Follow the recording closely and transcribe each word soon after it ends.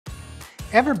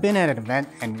Ever been at an event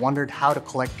and wondered how to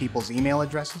collect people's email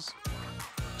addresses?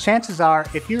 Chances are,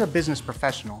 if you're a business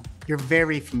professional, you're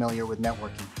very familiar with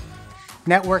networking.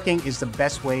 Networking is the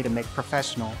best way to make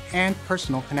professional and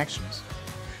personal connections.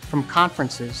 From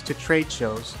conferences to trade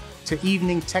shows to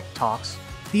evening tech talks,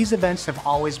 these events have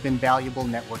always been valuable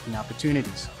networking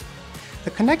opportunities.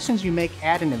 The connections you make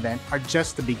at an event are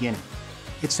just the beginning.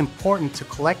 It's important to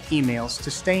collect emails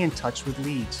to stay in touch with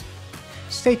leads.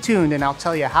 Stay tuned and I'll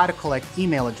tell you how to collect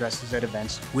email addresses at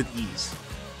events with ease.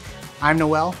 I'm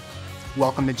Noel.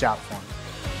 Welcome to Jotform.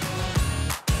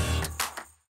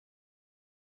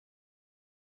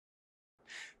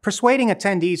 Persuading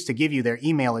attendees to give you their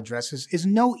email addresses is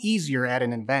no easier at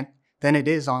an event than it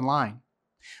is online.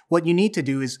 What you need to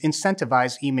do is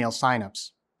incentivize email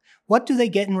signups. What do they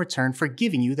get in return for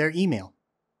giving you their email?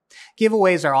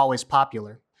 Giveaways are always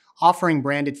popular. Offering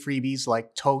branded freebies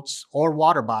like totes or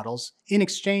water bottles in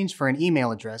exchange for an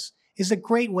email address is a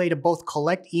great way to both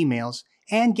collect emails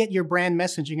and get your brand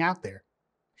messaging out there.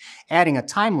 Adding a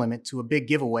time limit to a big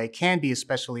giveaway can be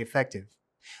especially effective.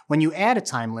 When you add a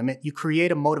time limit, you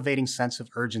create a motivating sense of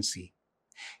urgency.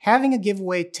 Having a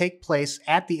giveaway take place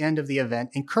at the end of the event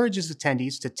encourages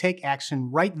attendees to take action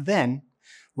right then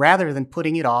rather than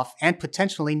putting it off and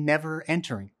potentially never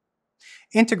entering.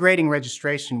 Integrating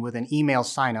registration with an email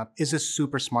signup is a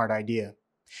super smart idea.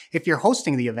 If you're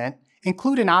hosting the event,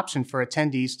 include an option for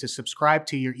attendees to subscribe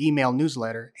to your email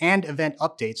newsletter and event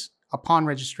updates upon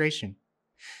registration.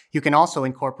 You can also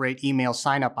incorporate email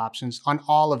signup options on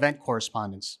all event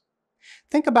correspondence.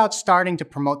 Think about starting to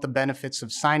promote the benefits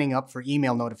of signing up for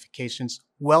email notifications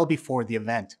well before the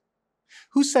event.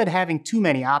 Who said having too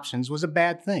many options was a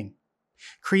bad thing?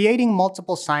 Creating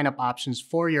multiple sign-up options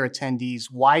for your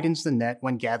attendees widens the net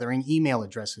when gathering email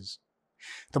addresses.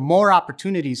 The more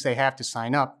opportunities they have to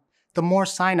sign up, the more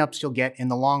sign-ups you'll get in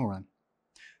the long run.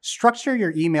 Structure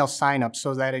your email sign-up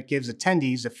so that it gives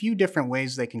attendees a few different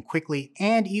ways they can quickly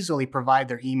and easily provide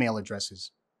their email addresses.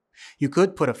 You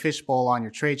could put a fishbowl on your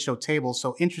trade show table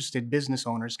so interested business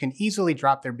owners can easily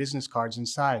drop their business cards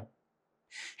inside.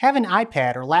 Have an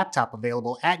iPad or laptop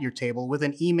available at your table with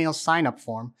an email sign-up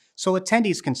form so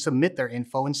attendees can submit their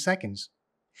info in seconds.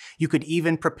 You could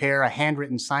even prepare a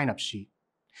handwritten sign-up sheet.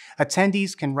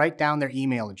 Attendees can write down their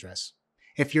email address.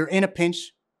 If you're in a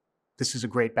pinch, this is a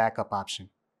great backup option.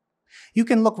 You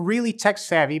can look really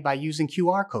tech-savvy by using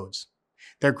QR codes.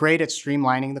 They're great at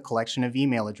streamlining the collection of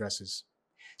email addresses.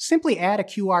 Simply add a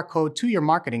QR code to your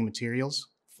marketing materials,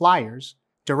 flyers,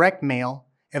 direct mail,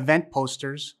 event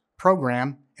posters,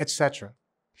 program, etc.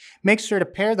 Make sure to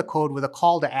pair the code with a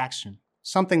call to action,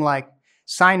 something like,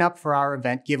 sign up for our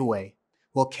event giveaway.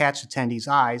 Will catch attendees'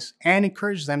 eyes and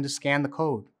encourage them to scan the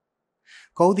code.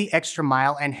 Go the extra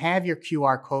mile and have your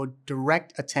QR code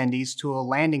direct attendees to a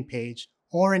landing page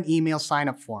or an email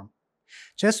sign-up form.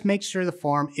 Just make sure the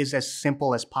form is as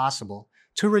simple as possible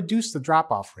to reduce the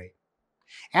drop-off rate.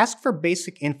 Ask for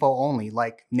basic info only,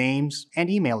 like names and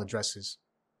email addresses.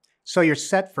 So you're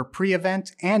set for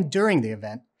pre-event and during the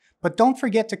event, but don't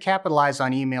forget to capitalize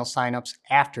on email signups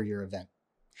after your event.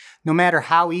 No matter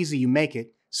how easy you make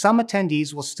it, some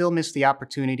attendees will still miss the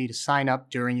opportunity to sign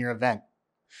up during your event.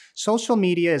 Social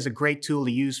media is a great tool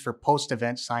to use for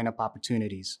post-event sign-up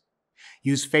opportunities.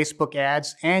 Use Facebook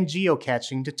ads and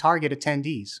geocaching to target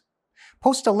attendees.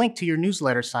 Post a link to your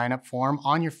newsletter sign-up form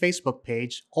on your Facebook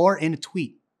page or in a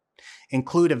tweet.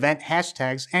 Include event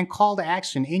hashtags and call to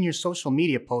action in your social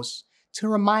media posts to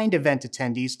remind event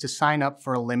attendees to sign up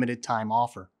for a limited time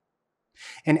offer.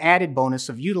 An added bonus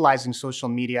of utilizing social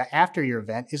media after your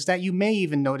event is that you may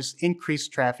even notice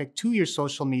increased traffic to your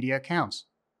social media accounts.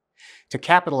 To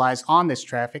capitalize on this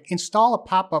traffic, install a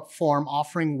pop-up form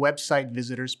offering website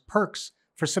visitors perks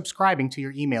for subscribing to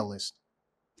your email list.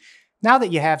 Now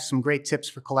that you have some great tips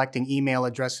for collecting email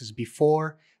addresses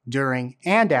before, during,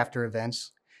 and after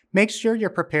events, make sure you're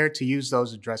prepared to use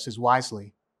those addresses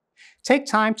wisely. Take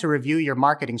time to review your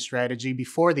marketing strategy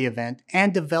before the event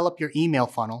and develop your email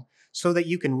funnel so that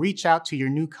you can reach out to your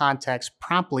new contacts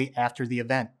promptly after the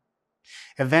event.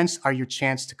 Events are your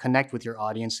chance to connect with your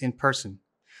audience in person,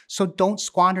 so don't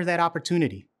squander that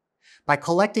opportunity. By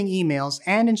collecting emails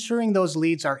and ensuring those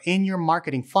leads are in your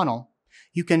marketing funnel,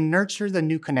 you can nurture the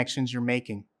new connections you're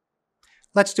making.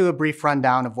 Let's do a brief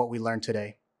rundown of what we learned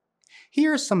today.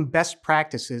 Here are some best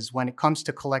practices when it comes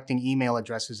to collecting email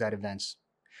addresses at events.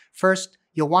 First,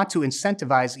 you'll want to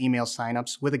incentivize email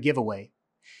signups with a giveaway.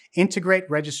 Integrate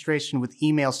registration with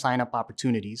email signup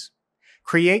opportunities.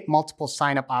 Create multiple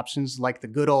signup options like the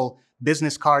good old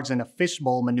business cards in a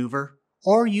fishbowl maneuver,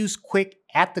 or use quick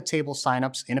at-the-table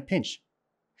signups in a pinch.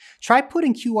 Try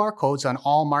putting QR codes on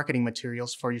all marketing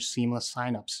materials for your seamless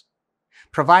signups.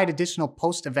 Provide additional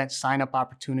post-event sign-up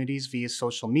opportunities via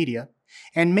social media,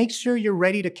 and make sure you're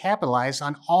ready to capitalize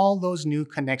on all those new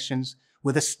connections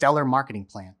with a stellar marketing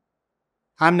plan.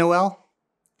 I'm Noel.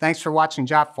 Thanks for watching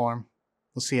Jotform.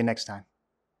 We'll see you next time.